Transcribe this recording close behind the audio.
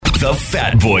The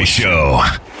Fat Boy Show.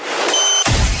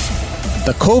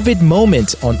 The COVID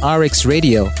Moment on RX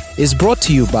Radio is brought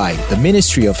to you by the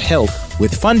Ministry of Health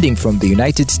with funding from the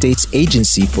United States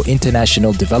Agency for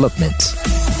International Development.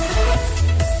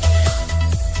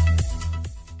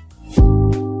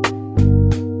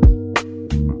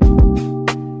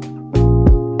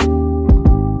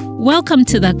 Welcome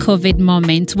to the COVID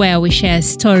Moment, where we share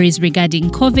stories regarding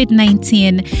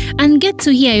COVID-19 and get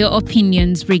to hear your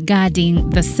opinions regarding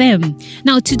the same.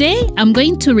 Now, today, I'm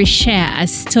going to reshare a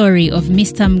story of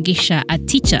Mr. Mugisha, a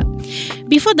teacher.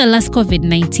 Before the last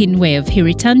COVID-19 wave, he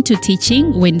returned to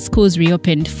teaching when schools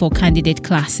reopened for candidate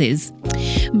classes.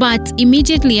 But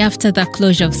immediately after the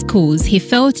closure of schools, he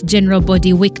felt general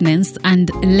body weakness and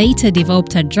later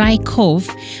developed a dry cough,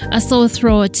 a sore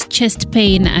throat, chest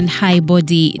pain, and high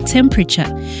body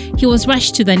temperature. He was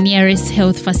rushed to the nearest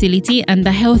health facility, and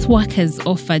the health workers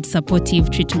offered supportive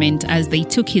treatment as they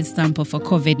took his sample for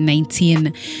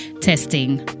COVID-19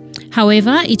 testing.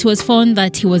 However, it was found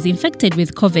that he was infected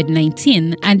with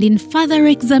COVID-19, and in further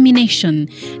examination,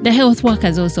 the health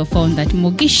workers also found that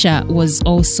Mugisha was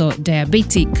also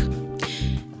diabetic.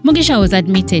 Mugisha was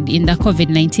admitted in the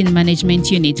COVID-19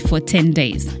 management unit for 10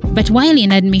 days. But while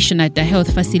in admission at the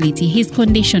health facility, his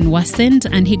condition worsened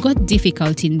and he got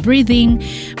difficult in breathing,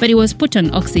 but he was put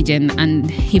on oxygen and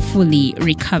he fully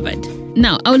recovered.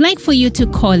 Now, I would like for you to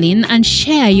call in and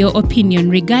share your opinion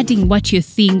regarding what you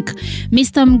think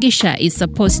Mr. Mugisha is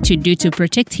supposed to do to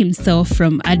protect himself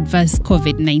from adverse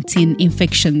COVID-19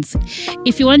 infections.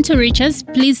 If you want to reach us,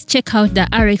 please check out the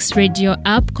RX Radio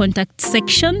app contact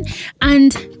section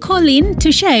and call in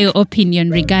to share your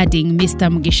opinion regarding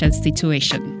Mr. Mugisha's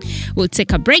situation. We'll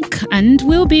take a break and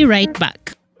we'll be right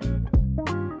back.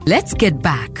 Let's get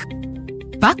back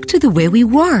to the way we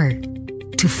were,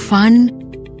 to fun,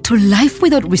 to life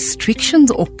without restrictions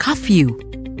or curfew,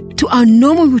 to our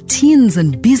normal routines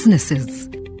and businesses,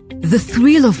 the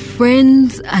thrill of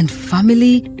friends and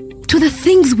family, to the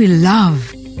things we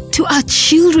love, to our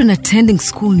children attending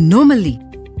school normally,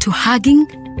 to hugging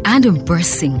and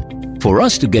embracing. For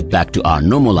us to get back to our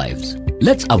normal lives,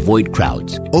 let's avoid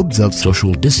crowds, observe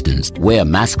social distance, wear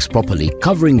masks properly,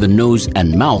 covering the nose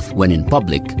and mouth when in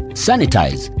public,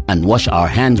 sanitize, and wash our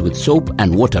hands with soap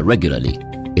and water regularly.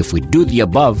 If we do the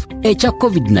above, echa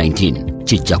COVID-19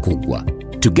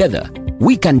 chichakugwa. Together,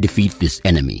 we can defeat this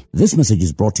enemy. This message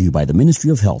is brought to you by the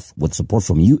Ministry of Health with support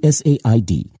from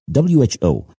USAID,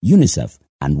 WHO, UNICEF,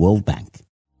 and World Bank.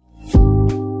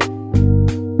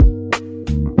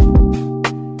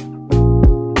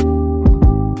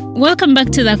 Welcome back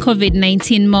to the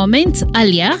COVID-19 moment.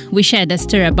 Earlier, we shared a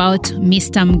story about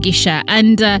Mr. Mugisha,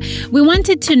 and we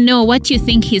wanted to know what you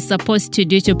think he's supposed to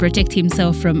do to protect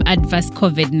himself from adverse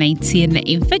COVID-19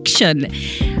 infection.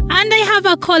 And I have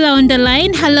a caller on the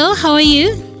line. Hello, how are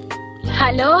you?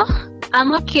 Hello,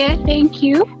 I'm okay, thank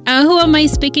you. Who am I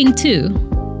speaking to?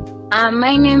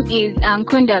 My name is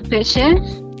Nkunda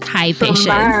Patience. Hi, Patience.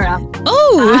 Mara.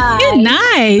 Oh, Hi.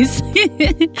 Nice.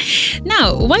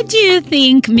 Now, what do you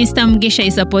think Mr. Mugisha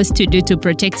is supposed to do to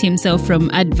protect himself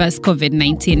from adverse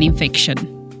COVID-19 infection?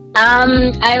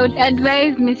 I would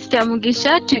advise Mr.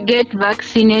 Mugisha to get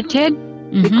vaccinated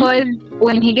because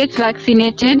when he gets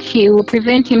vaccinated, he will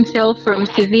prevent himself from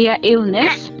severe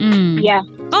illness. Yeah.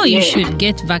 Oh, you should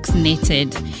get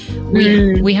vaccinated.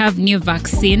 We have new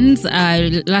vaccines.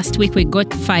 Last week we got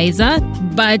Pfizer.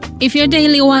 But if your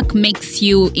daily work makes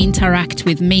you interact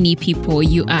with many people,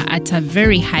 you are at a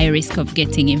very high risk of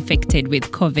getting infected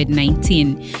with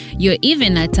COVID-19. You're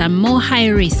even at a more high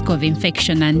risk of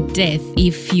infection and death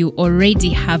if you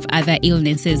already have other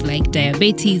illnesses like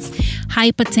diabetes,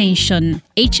 hypertension,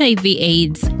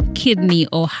 HIV/AIDS, kidney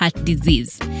or heart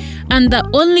disease. And the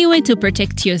only way to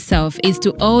protect yourself is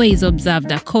to always observe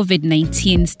the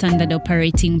COVID-19 standard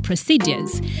operating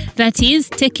procedures. That is,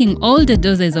 taking all the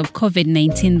doses of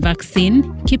COVID-19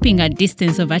 vaccine, keeping a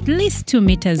distance of at least 2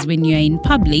 meters when you are in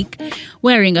public,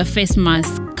 wearing a face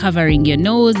mask covering your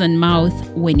nose and mouth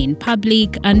when in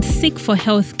public, and seek for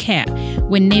health care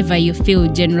whenever you feel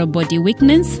general body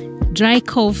weakness, dry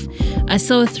cough, a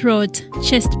sore throat,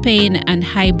 chest pain, and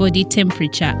high body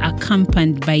temperature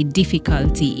accompanied by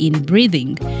difficulty in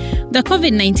breathing. The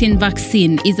COVID-19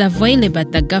 vaccine is available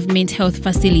at the government health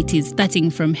facilities starting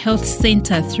from Health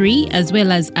Center 3 as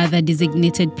well as other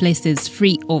designated places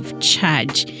free of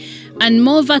charge. And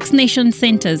more vaccination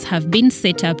centers have been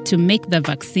set up to make the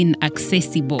vaccine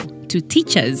accessible to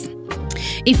teachers.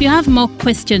 If you have more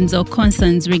questions or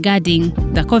concerns regarding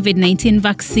the COVID-19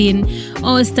 vaccine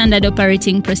or standard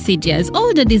operating procedures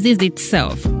or the disease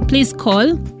itself, please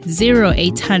call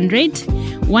 0800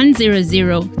 100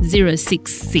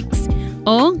 066.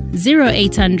 or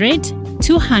 0800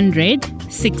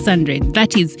 200 600.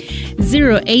 That is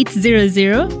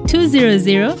 0800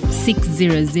 200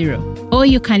 600. Or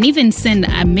you can even send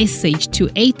a message to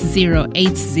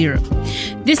 8080.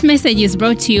 This message is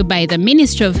brought to you by the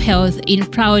Ministry of Health in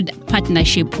proud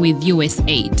partnership with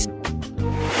USAID.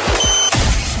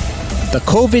 The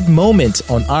COVID Moment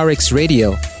on RX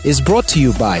Radio is brought to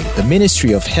you by the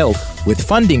Ministry of Health with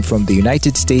funding from the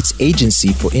United States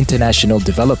Agency for International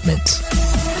Development.